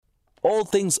All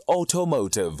things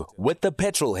automotive with the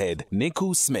Petrolhead,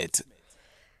 Nico Smit.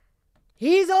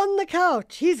 He's on the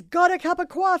couch. He's got a cup of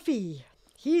coffee.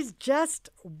 He's just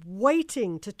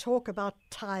waiting to talk about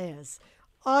tires.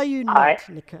 Are you not,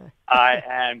 Nico? I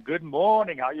am. Good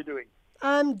morning. How are you doing?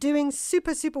 I'm doing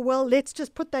super, super well. Let's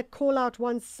just put that call out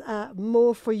once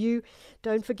more for you.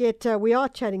 Don't forget, we are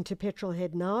chatting to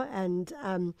Petrolhead now,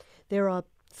 and there are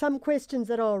some questions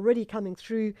that are already coming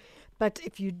through. But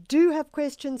if you do have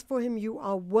questions for him, you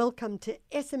are welcome to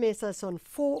SMS us on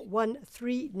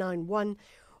 41391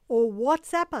 or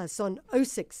WhatsApp us on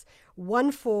 06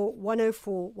 14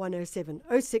 104 107,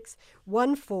 06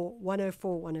 14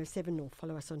 104 107, or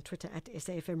follow us on Twitter at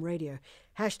SAFM Radio,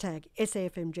 hashtag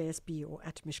SAFMJSB, or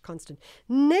at Mish Constant.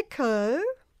 Nico?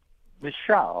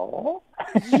 Michelle?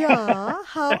 Yeah,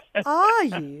 how are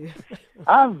you?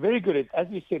 I'm very good. As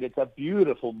you said, it's a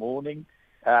beautiful morning.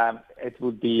 It's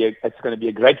going to be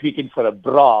a great weekend for a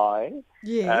braai.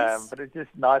 Yes. But it's just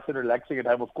nice and relaxing at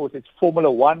home. Of course, it's Formula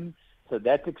One, so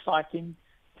that's exciting.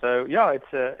 So yeah,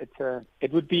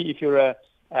 it would be if you're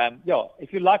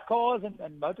if you like cars and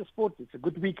motorsport, it's a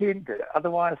good weekend.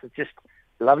 Otherwise, it's just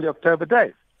a lovely October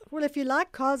day. Well, if you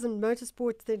like cars and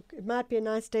motorsports, then it might be a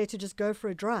nice day to just go for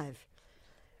a drive.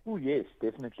 Oh yes,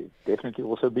 definitely.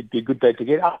 Also, it'd be a good day to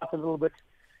get out a little bit.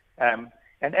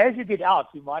 And as you get out,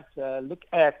 you might look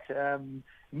at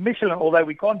Michelin, although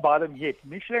we can't buy them yet.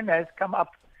 Michelin has come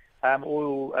up, there's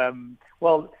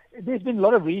been a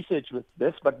lot of research with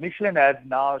this, but Michelin has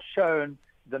now shown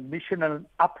the Michelin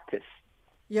Uptis.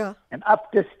 Yeah. And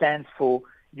Uptis stands for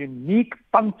Unique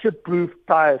Puncture-Proof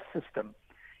Tire System.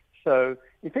 So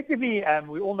effectively,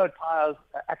 we all know tires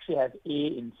actually have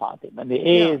air inside them, and the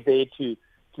air is there to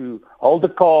hold the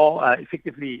car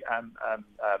effectively.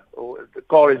 Or the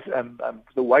car is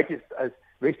the weight is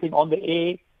resting on the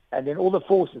air, and then all the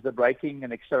forces, the braking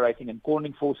and accelerating and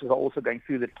cornering forces, are also going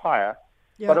through the tire.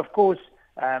 Yeah. But of course,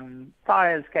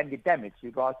 tires can get damaged.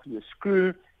 You go through a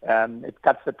screw, it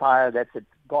cuts the tire, that's it,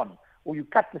 gone. Or you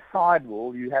cut the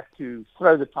sidewall, you have to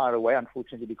throw the tire away,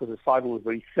 unfortunately, because the sidewall is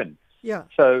very thin. Yeah.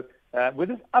 So with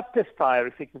this Uptis tire,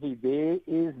 effectively, there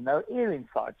is no air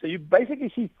inside. So you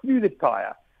basically see through the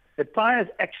tire. The tire is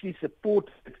actually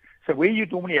supported. So where you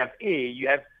normally have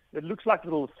air, it looks like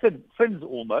little fins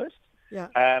almost. Yeah.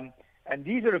 And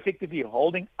these are effectively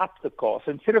holding up the car.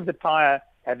 So instead of the tire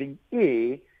having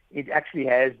air, it actually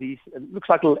has these, it looks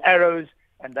like little arrows,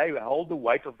 and they hold the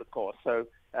weight of the car. So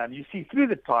you see through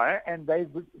the tire, and they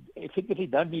effectively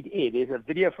don't need air. There's a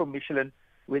video from Michelin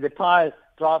where the tires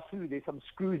drive through. There's some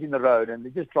screws in the road, and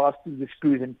it just drives through the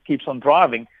screws and keeps on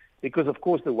driving because, of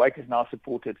course, the weight is now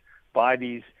supported by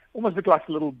these, almost look like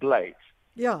little blades.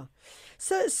 Yeah.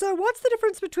 So what's the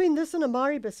difference between this and a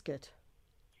Mari biscuit?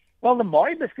 Well, the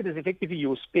Mari biscuit is effectively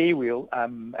your spare wheel.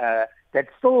 That's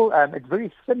still, it's very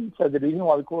thin. So the reason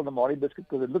why we call it a Mari biscuit,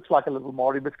 because it looks like a little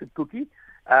Mari biscuit cookie.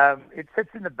 It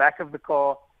sits in the back of the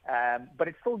car, but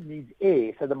it still needs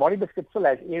air. So the Mari biscuit still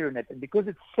has air in it. And because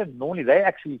it's thin, normally they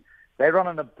run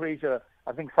on a pressure,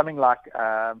 I think something like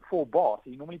 4 bar.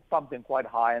 So you normally pump them quite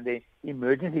high, and they're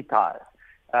emergency tires.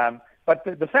 But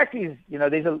the fact is,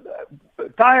 there's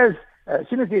tires, as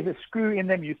soon as there's a screw in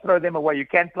them, you throw them away. You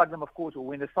can plug them, of course, or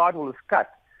when the sidewall is cut.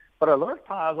 But a lot of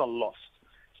tires are lost.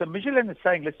 So Michelin is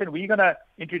saying, listen, we're going to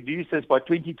introduce this by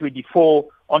 2024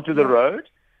 onto the road.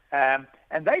 And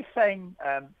they're saying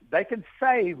they can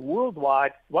save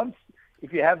worldwide,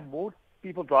 if you have more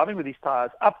people driving with these tires,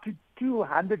 up to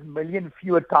 200 million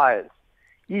fewer tires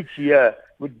each year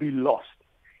would be lost.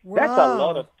 Wow. That's a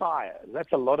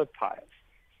lot of tires.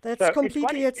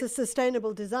 It's a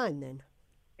sustainable design then.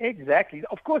 Exactly.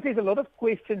 Of course, there's a lot of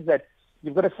questions that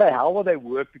you've got to say, how will they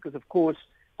work? Because, of course,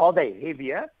 are they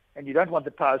heavier? And you don't want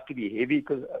the tires to be heavy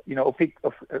because,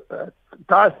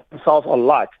 tires themselves are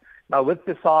light. Now, with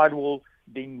the sidewall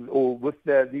with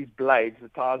these blades, the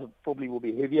tires probably will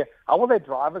be heavier. How will they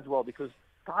drive as well? Because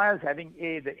tires having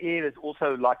air, the air is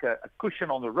also like a cushion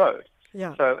on the road.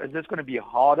 Yeah. So is this going to be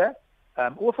harder?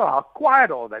 Also, how quiet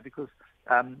are they? Because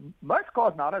most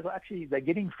cars nowadays they're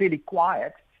getting fairly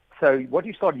quiet. So what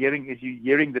you start hearing is you're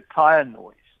hearing the tire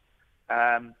noise.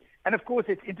 And of course,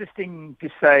 it's interesting to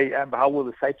say how will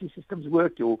the safety systems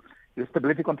work, your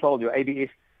stability control, your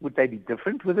ABS, would they be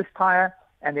different with this tire?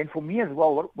 And then for me as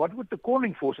well, what would the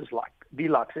cornering forces be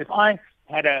like? So if I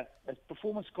had a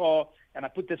performance car and I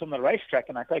put this on the racetrack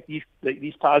and I take these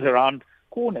tires around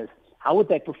corners, how would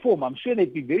they perform? I'm sure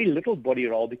there'd be very little body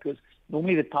roll because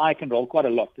normally the tire can roll quite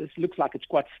a lot. This looks like it's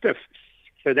quite stiff.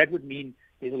 So that would mean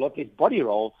there's a lot less body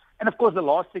roll. And of course, the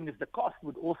last thing is the cost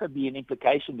would also be an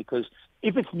implication because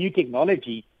if it's new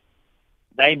technology,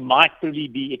 they might really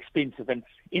be expensive. And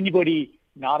anybody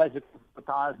nowadays the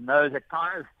tires knows that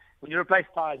tires, when you replace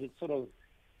tires, it's sort of,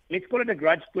 let's call it a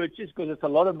grudge purchase because it's a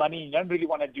lot of money. You don't really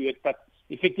want to do it, but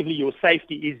effectively your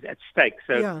safety is at stake.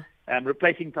 So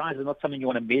replacing tires is not something you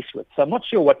want to mess with. So I'm not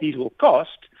sure what these will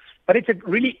cost, but it's a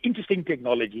really interesting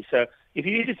technology. So if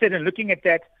you're interested in looking at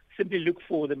that, simply look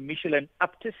for the Michelin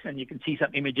Uptis, and you can see some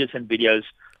images and videos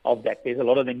of that. There's a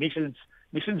lot of the Michelin's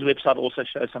website also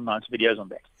shows some nice videos on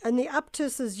that. And the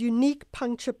Uptis is Unique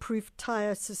Puncture-Proof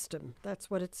Tire System.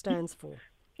 That's what it stands for.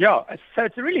 Yeah, so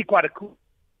it's really quite a cool.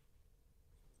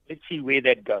 Let's see where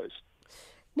that goes.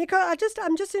 Nico,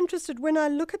 I'm just interested when I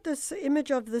look at this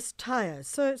image of this tire.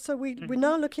 So we're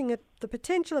now looking at the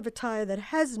potential of a tire that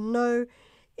has no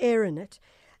air in it.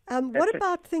 What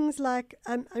about things like,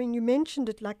 I mean, you mentioned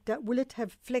it like that. Will it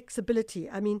have flexibility?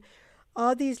 I mean,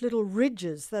 are these little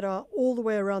ridges that are all the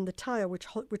way around the tire,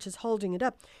 which is holding it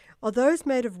up, are those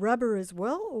made of rubber as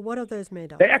well, or what are those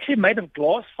made of? They're actually made of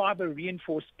glass fiber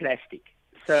reinforced plastic.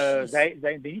 So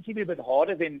they need to be a bit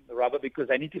harder than rubber because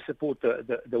they need to support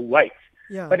the weight.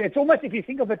 Yeah. But it's almost, if you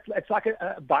think of it, it's like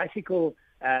a bicycle.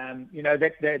 You know,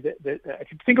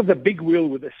 if you think of the big wheel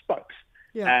with the spokes.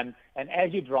 Yeah. And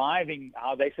as you're driving,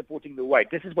 how they're supporting the weight.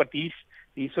 This is what these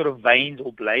sort of vanes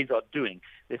or blades are doing.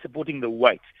 They're supporting the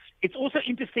weight. It's also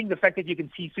interesting the fact that you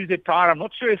can see through the tire. I'm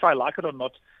not sure if I like it or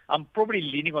not. I'm probably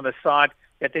leaning on the side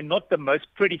that they're not the most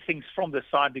pretty things from the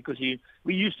side because we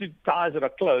used to tires that are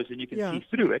closed and you can see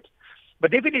through it.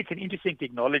 But definitely it's an interesting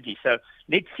technology. So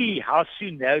let's see how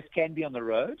soon those can be on the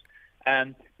road.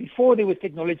 Before there was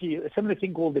technology, a similar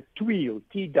thing called the Tweel,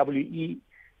 TWEEL.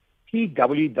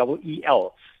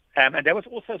 And that was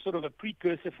also sort of a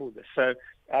precursor for this. So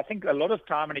I think a lot of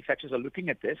tire manufacturers are looking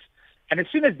at this. And as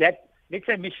soon as that, let's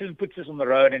say Michelin puts this on the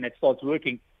road and it starts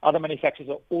working, other manufacturers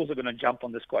are also going to jump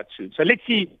on this quite soon. So let's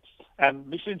see.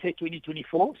 Michelin said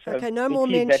 2024. So okay, no more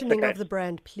mentioning of the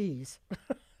brand, please.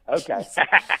 Okay.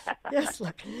 Yes.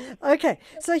 Look. Okay.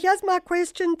 So here's my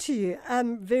question to you.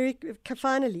 Very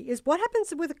finally, is what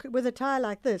happens with a tire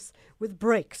like this with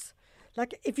brakes?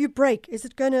 Like, if you brake, is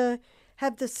it going to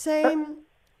have the same?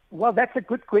 Well, that's a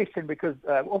good question because,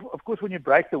 of course, when you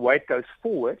brake, the weight goes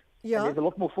forward. Yeah. And there's a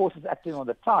lot more forces acting on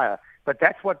the tire. But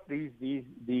that's what those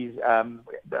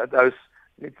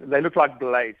they look like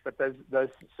blades, but those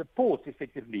supports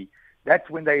effectively. That's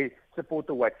when they support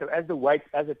the weight. So as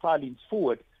the tire leans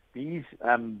forward, these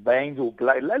vanes or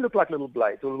blades, they look like little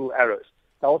blades or little arrows.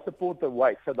 They'll support the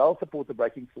weight, so they'll support the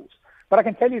braking force. But I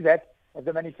can tell you that as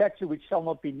a manufacturer, which shall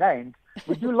not be named,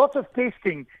 would do lots of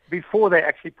testing before they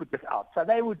actually put this out. So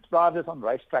they would drive this on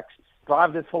racetracks,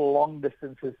 drive this for long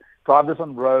distances, drive this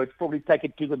on roads, probably take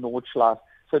it to the Nordschleife.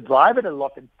 So drive it a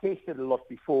lot and test it a lot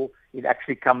before it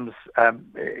actually comes,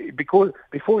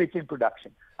 before it's in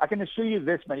production. I can assure you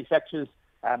this, manufacturers,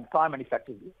 tire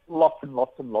manufacturers, lots and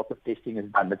lots and lots of testing is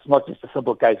done. It's not just a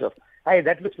simple case of, hey,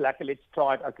 that looks like it, let's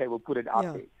try it, okay, we'll put it out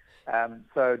there.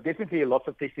 So definitely lots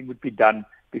of testing would be done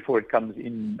before it comes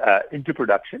into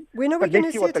production. When are we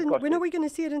going to see it? When are we going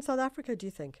to see it in South Africa, do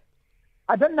you think?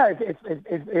 I don't know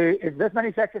if this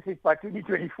manufacturer says by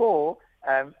 2024.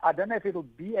 I don't know if it'll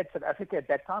be at South Africa at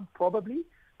that time, probably.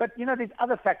 But, you know, there's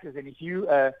other factors. And if you,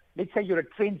 let's say you're a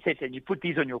trendsetter and you put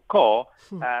these on your car,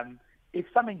 if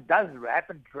something does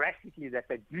happen drastically that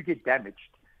they do get damaged,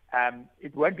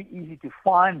 it won't be easy to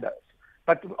find those.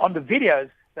 But on the videos,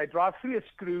 they drive through a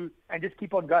screw and just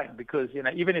keep on going because, you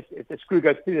know, even if the screw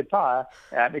goes through the tire,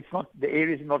 it's not, the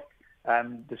area is not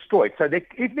destroyed. So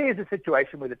if there is a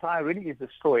situation where the tire really is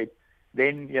destroyed,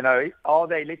 then, you know, are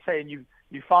they, let's say, and you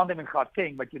found them in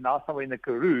Gauteng, but you're now somewhere in the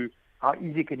Karoo, how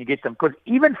easy can you get them? Because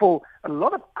even for a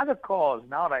lot of other cars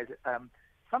nowadays,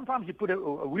 sometimes you put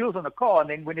wheels on a car, and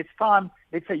then when it's time,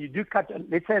 let's say you do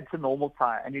let's say it's a normal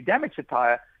tire, and you damage the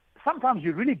tire, sometimes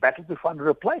you really battle to find a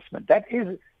replacement. That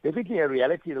is definitely a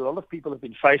reality that a lot of people have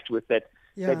been faced with, that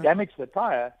they damage the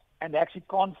tire, and they actually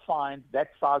can't find that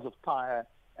size of tire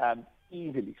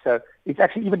easily. So it's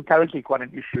actually even currently quite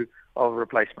an issue of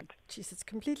replacement. Jeez, it's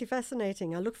completely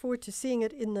fascinating. I look forward to seeing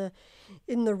it in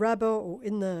the rubber or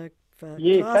in the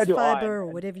glass fiber or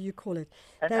whatever you call it.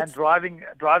 And driving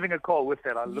a car with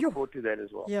that, I look forward to that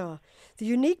as well. Yeah, the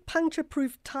Unique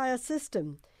Puncture-Proof Tire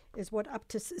System is what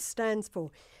Uptis stands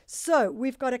for. So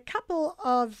we've got a couple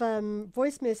of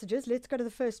voice messages. Let's go to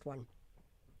the first one.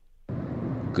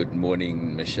 Good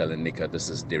morning, Michelle and Nico. This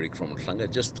is Derek from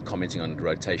Mhlanga. Just commenting on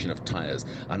rotation of tyres.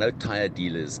 I know tyre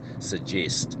dealers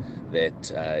suggest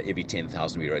that every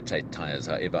 10,000 we rotate tyres.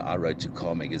 However, I wrote to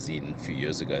Car Magazine a few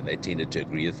years ago and they tended to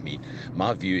agree with me.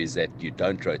 My view is that you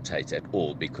don't rotate at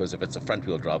all, because if it's a front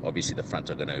wheel drive, obviously the front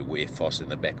are going to wear faster than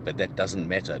the back, but that doesn't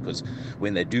matter, because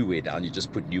when they do wear down, you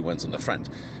just put new ones on the front.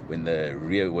 When the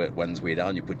rear ones wear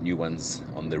down, you put new ones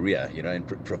on the rear,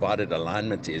 and provided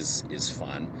alignment is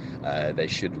fine, they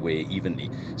should wear evenly.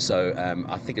 So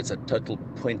I think it's a total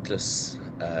pointless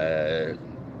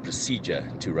procedure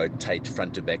to rotate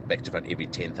front to back, back to front every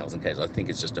 10,000 k's. I think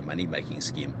it's just a money-making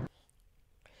scheme.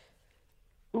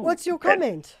 What's your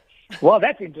comment? Well,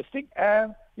 that's interesting.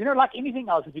 Like anything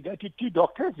else, if you go to two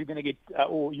doctors, you're going to get,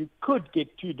 or you could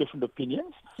get two different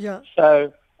opinions. Yeah.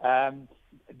 So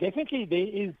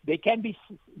definitely there can be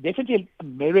definitely a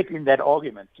merit in that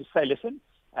argument to say, listen,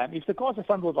 if the car's a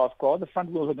front-wheel drive car, the front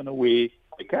wheels are going to wear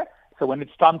quicker. So when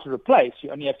it's time to replace,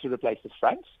 you only have to replace the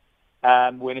fronts.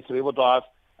 When it's rear-wheel drive,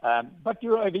 but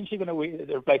you're eventually going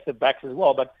to replace the backs as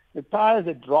well. But the tires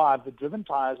that drive, the driven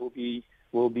tires, will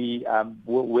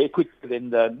wear quicker than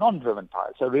the non-driven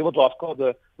tires. So rear-wheel drive car,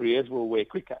 the rears will wear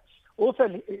quicker.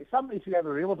 Also, if you have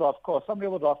a rear-wheel drive car, some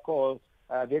rear-wheel drive car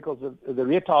vehicles, the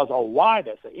rear tires are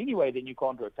wider. So anyway, then you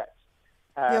can't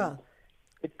rotate.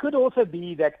 It could also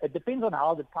be that it depends on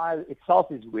how the tire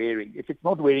itself is wearing. If it's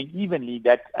not wearing evenly,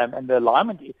 that and the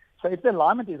alignment. So if the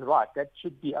alignment is right, that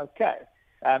should be okay.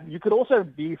 You could also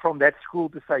be from that school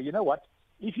to say, you know what?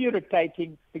 If you're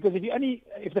rotating, because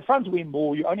if the fronts wear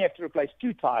more, you only have to replace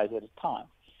two tires at a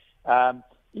time.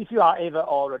 If you, however,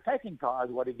 are rotating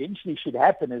tires, what eventually should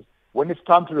happen is when it's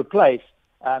time to replace,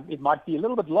 it might be a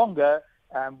little bit longer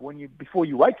before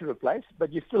you wait to replace,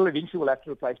 but you still eventually will have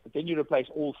to replace. But then you replace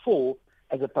all four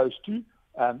as opposed to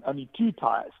only two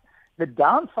tires. The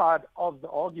downside of the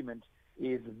argument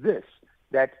is this,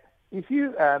 that if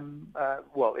you,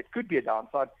 it could be a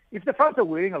downside. If the fronts are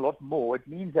wearing a lot more, it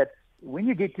means that when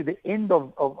you get to the end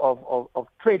of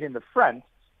tread in the front,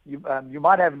 you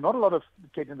might have not a lot of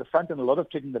tread in the front and a lot of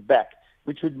tread in the back,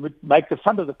 which would make the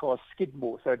front of the car skid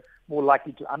more, so it's more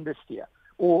likely to understeer.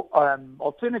 Or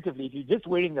alternatively, if you're just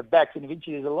wearing the backs and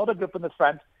eventually there's a lot of grip in the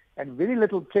front and very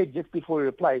little tread just before you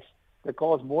replace, the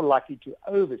car is more likely to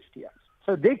oversteer.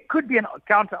 So there could be a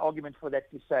counter argument for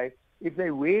that to say if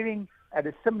they're wearing at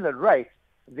a similar rate,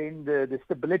 then the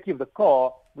stability of the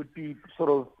car would be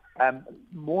sort of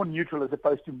more neutral as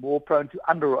opposed to more prone to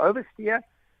under or oversteer.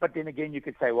 But then again, you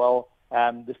could say, well,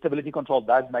 the stability control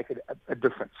does make a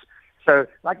difference. So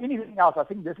like anything else, I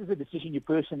think this is a decision you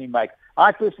personally make.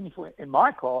 I personally, in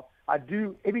my car, I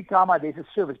do every time there's a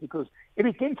service, because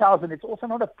every 10,000, it's also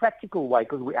not a practical way,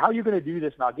 because how are you going to do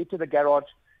this now? Get to the garage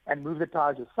and move the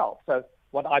tires yourself. So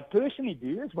what I personally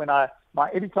do is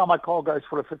every time my car goes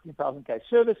for a 15,000 k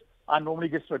service, I normally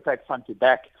just rotate front to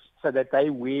back so that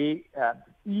they wear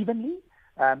evenly.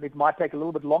 It might take a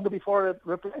little bit longer before I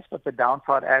replace, but the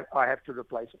downside, I have to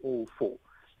replace all four.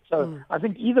 So I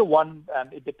think either one,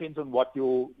 it depends on what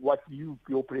your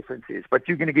preference is. But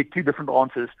you're going to get two different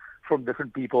answers from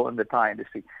different people in the tire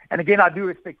industry. And again, I do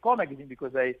respect Car Magazine,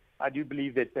 because I do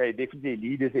believe that they're definitely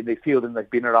leaders in their field and they've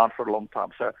been around for a long time.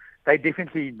 So they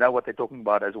definitely know what they're talking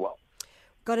about as well.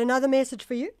 Got another message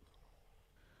for you.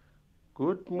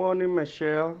 Good morning,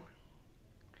 Michelle.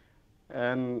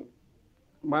 And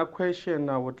my question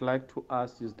I would like to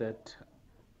ask is that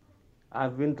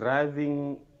I've been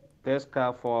driving this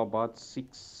car for about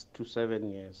 6 to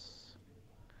 7 years.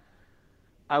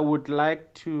 I would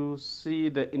like to see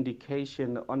the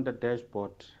indication on the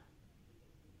dashboard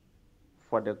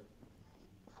for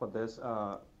this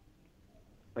a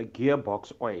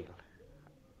gearbox oil.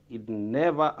 It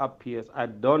never appears. I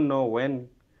don't know when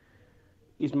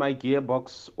is my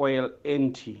gearbox oil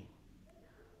empty.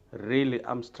 Really,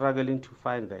 I'm struggling to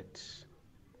find that.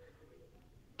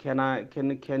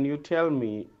 Can you tell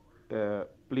me,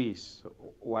 please,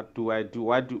 what do I do?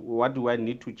 What do I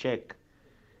need to check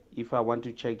if I want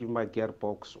to check if my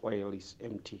gearbox oil is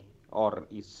empty or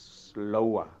is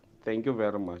lower? Thank you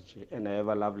very much, and have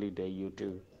a lovely day, you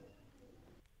too.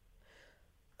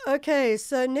 Okay,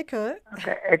 so Nico,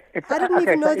 I didn't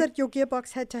even know that your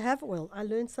gearbox had to have oil. I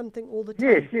learned something all the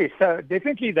time. Yes. So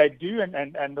definitely they do,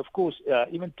 and of course,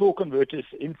 even torque converters,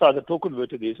 inside the torque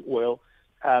converter there's oil.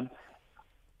 What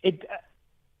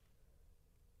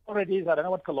it is, I don't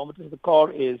know what kilometers the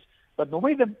car is, but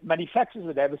normally the manufacturers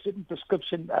would have a certain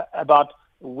prescription about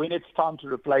when it's time to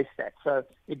replace that. So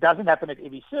it doesn't happen at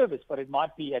every service, but it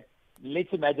might be at,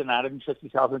 let's imagine,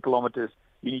 150,000 kilometers,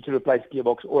 you need to replace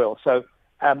gearbox oil. So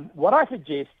what I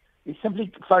suggest is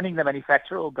simply phoning the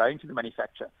manufacturer or going to the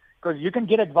manufacturer. because you can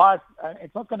get advice.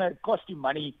 It's not going to cost you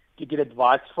money to get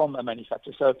advice from a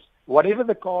manufacturer. So whatever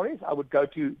the car is, I would go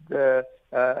to the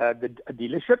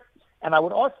dealership, and I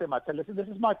would ask them. I'd say, listen, this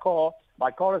is my car.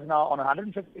 My car is now on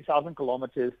 150,000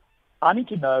 kilometers. I need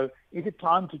to know, is it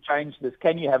time to change this?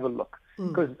 Can you have a look?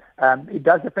 Because it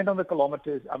does depend on the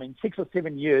kilometers. I mean, 6 or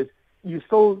 7 years, you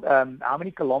still, how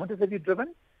many kilometers have you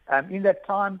driven in that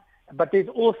time? But there's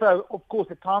also, of course,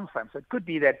 a time frame. So it could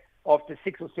be that after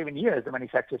 6 or 7 years, the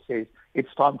manufacturer says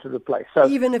it's time to replace. So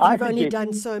even if you've only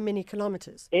done so many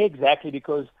kilometers. Exactly,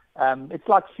 because it's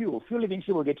like fuel. Fuel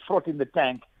eventually will get fraught in the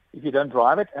tank if you don't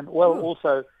drive it, and oil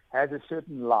also has a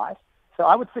certain life. So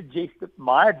I would suggest that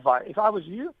my advice, if I was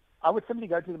you, I would simply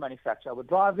go to the manufacturer. I would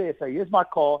drive there, say, here's my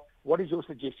car. What is your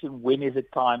suggestion? When is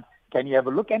it time? Can you have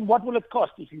a look? And what will it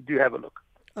cost if you do have a look?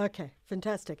 Okay,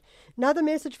 fantastic. Another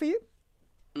message for you?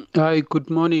 Hi, good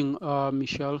morning,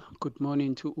 Michelle. Good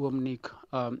morning to Nick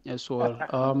as well.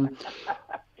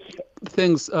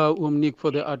 Thanks, Nick,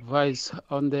 for the advice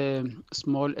on the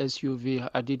small SUV.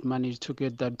 I did manage to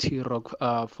get that T-Roc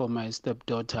for my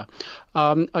stepdaughter.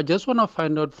 I just want to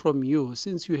find out from you,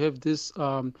 since you have this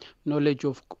knowledge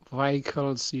of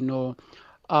vehicles,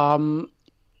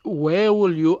 where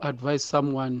will you advise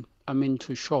someone,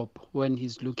 to shop when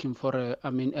he's looking for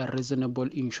a reasonable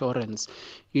insurance,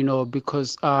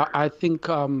 because I think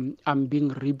I'm being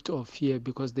ripped off here,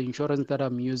 because the insurance that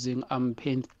I'm using, I'm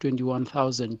paying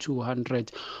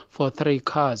 21,200 for 3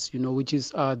 cars, which is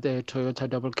the Toyota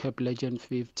Double Cab Legend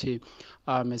 50,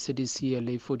 Mercedes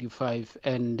CLA 45,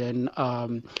 and then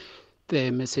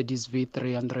the Mercedes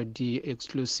V300D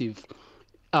exclusive.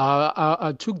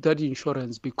 I took that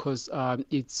insurance because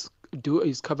it's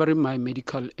covering my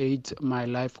medical aid, my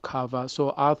life cover.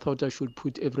 So I thought I should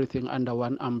put everything under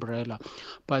one umbrella.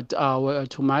 But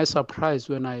to my surprise,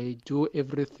 when I do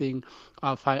everything,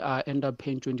 I end up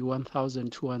paying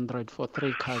 21,200 for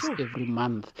 3 cars every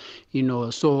month.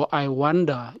 So I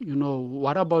wonder,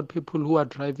 what about people who are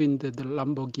driving the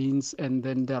Lamborghinis and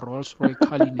then the Rolls-Royce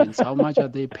Cullinans? How much are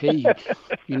they paying?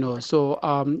 So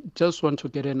just want to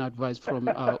get an advice from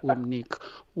Nick.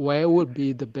 Where would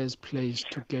be the best place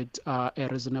to get a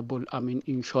reasonable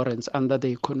insurance under the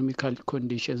economical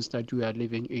conditions that we are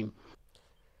living in?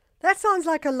 That sounds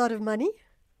like a lot of money.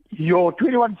 Your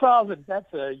 21,000,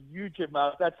 that's a huge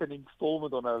amount. That's an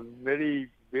installment on a very,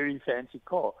 very fancy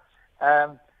car.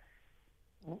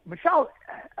 Michelle,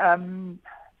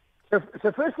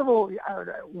 so first of all,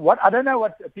 I don't know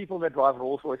what people that drive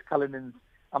Rolls-Royce Cullinans,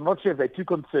 I'm not sure if they're too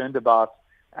concerned about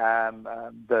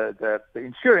the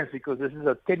insurance, because this is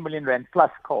a 10 million rand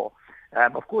plus car.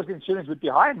 Of course, the insurance would be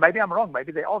high, and maybe I'm wrong.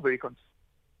 Maybe they are very concerned.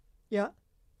 Yeah.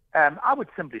 I would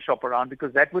simply shop around,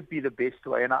 because that would be the best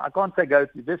way. And I can't say go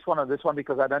to this one or this one,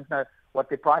 because I don't know what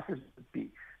their prices would be.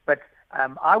 But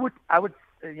I would,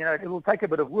 it will take a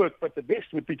bit of work, but the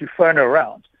best would be to phone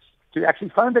around, to actually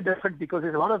phone the different, because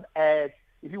there's a lot of ads.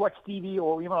 If you watch TV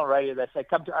or even on radio, they say,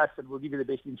 come to us and we'll give you the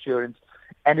best insurance.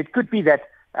 And it could be that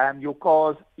your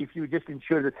cars, if you just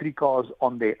insure the 3 cars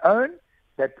on their own,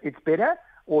 that it's better.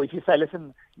 Or if you say,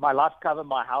 listen, my life cover,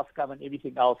 my house cover, and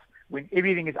everything else, when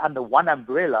everything is under one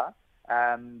umbrella,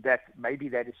 that maybe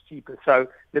that is cheaper. So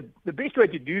the best way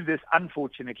to do this,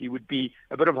 unfortunately, would be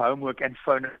a bit of homework and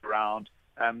phone it around,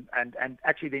 and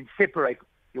actually then separate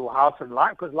your house and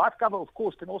life, because life cover, of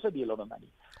course, can also be a lot of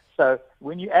money. So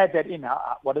when you add that in,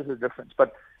 what is the difference?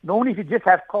 But normally, if you just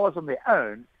have cars on their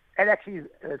own, it actually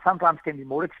sometimes can be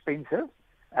more expensive,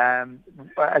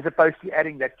 as opposed to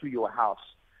adding that to your house.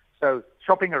 So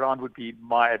shopping around would be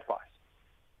my advice.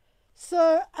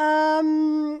 So,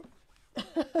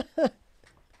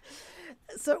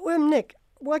 Nick,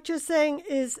 what you're saying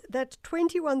is that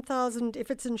 21,000,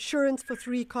 if it's insurance for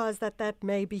 3 cars, that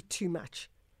may be too much.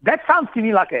 That sounds to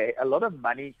me like a lot of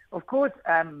money. Of course,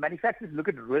 manufacturers look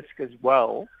at risk as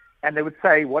well, and they would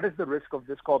say, what is the risk of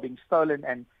this car being stolen?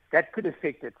 And that could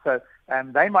affect it. So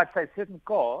they might say certain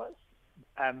cars,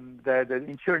 the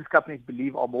insurance companies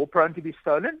believe are more prone to be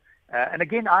stolen. And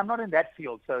again, I'm not in that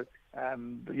field, so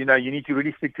you need to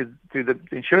really stick to the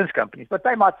insurance companies. But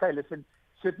they might say, listen,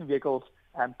 certain vehicles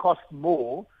cost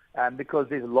more because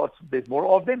there's more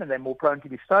of them, and they're more prone to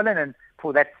be stolen. And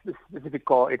for that specific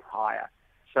car, it's higher.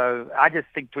 So I just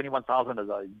think 21,000 is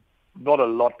not a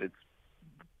lot.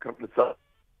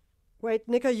 Wait,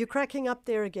 Nico, you're cracking up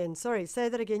there again. Sorry, say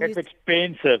that again. It's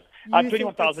expensive.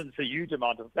 21,000 is a huge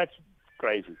amount. That's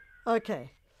crazy.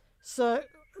 Okay. So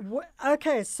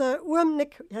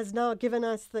Nick has now given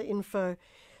us the info.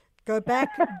 Go back,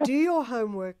 do your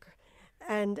homework,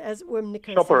 and as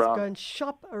Nico says, go and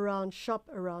shop around.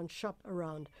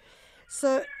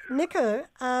 So, Nico,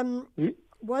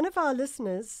 one of our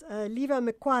listeners, Leva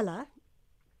Mekwala,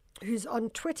 who's on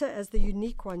Twitter as the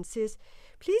unique one, says,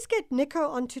 please get Nico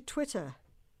onto Twitter.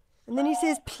 And then he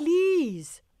says,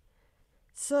 please.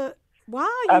 So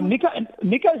why are you... Nico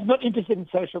is not interested in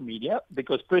social media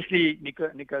because personally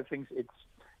Nico thinks it's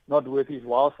not worth his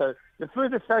while. So the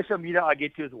furthest social media I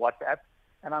get to is WhatsApp,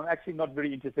 and I'm actually not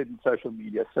very interested in social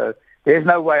media. So there's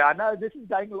no way. I know this is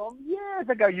going along years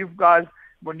ago. You guys,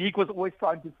 Monique was always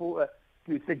trying to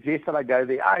suggest that I go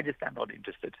there. I just am not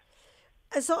interested.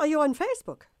 So are you on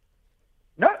Facebook?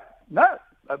 No.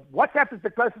 WhatsApp is the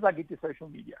closest I get to social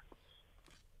media.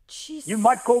 Jeez. You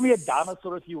might call me a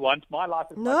dinosaur if you want. My life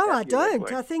is No, I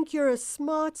don't. I think you're a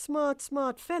smart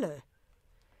fellow.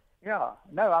 Yeah.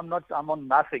 No, I'm not. I'm on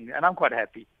nothing, and I'm quite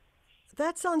happy.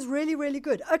 That sounds really, really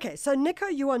good. Okay, so Nico,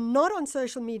 you are not on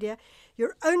social media.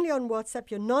 You're only on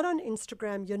WhatsApp. You're not on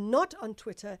Instagram. You're not on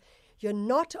Twitter. You're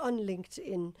not on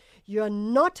LinkedIn. You're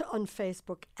not on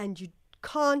Facebook, and you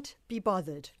can't be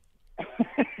bothered.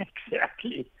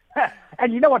 Exactly.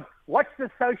 And you know what? Watch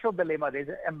The Social Dilemma. There's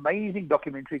an amazing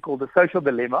documentary called The Social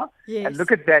Dilemma. Yes. And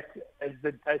look at that as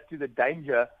to the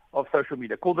danger of social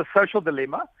media. Called The Social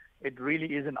Dilemma. It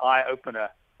really is an eye-opener.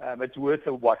 It's worth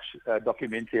a watch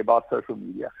documentary about social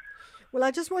media. Well,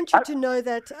 I just want you to know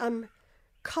that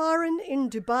Karen in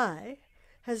Dubai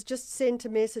has just sent a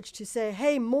message to say,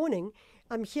 hey, morning,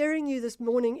 I'm hearing you this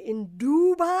morning in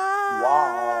Dubai.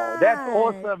 Wow, that's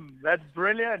awesome. That's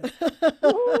brilliant.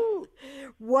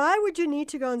 Why would you need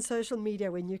to go on social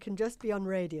media when you can just be on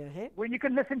radio, hey? When you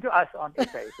can listen to us on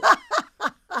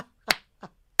SA.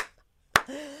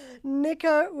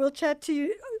 Nico, we'll chat to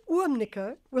you.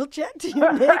 Nico, we'll chat to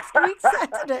you next week,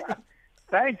 Saturday.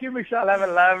 Thank you, Michelle. Have a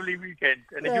lovely weekend.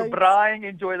 And if you're braaiing,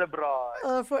 enjoy the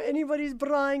braai. For anybody who's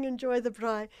braaiing, enjoy the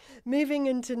braai. Moving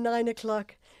into 9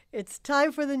 o'clock, it's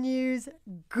time for the news.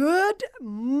 Good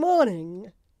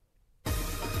morning.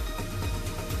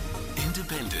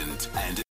 Independent and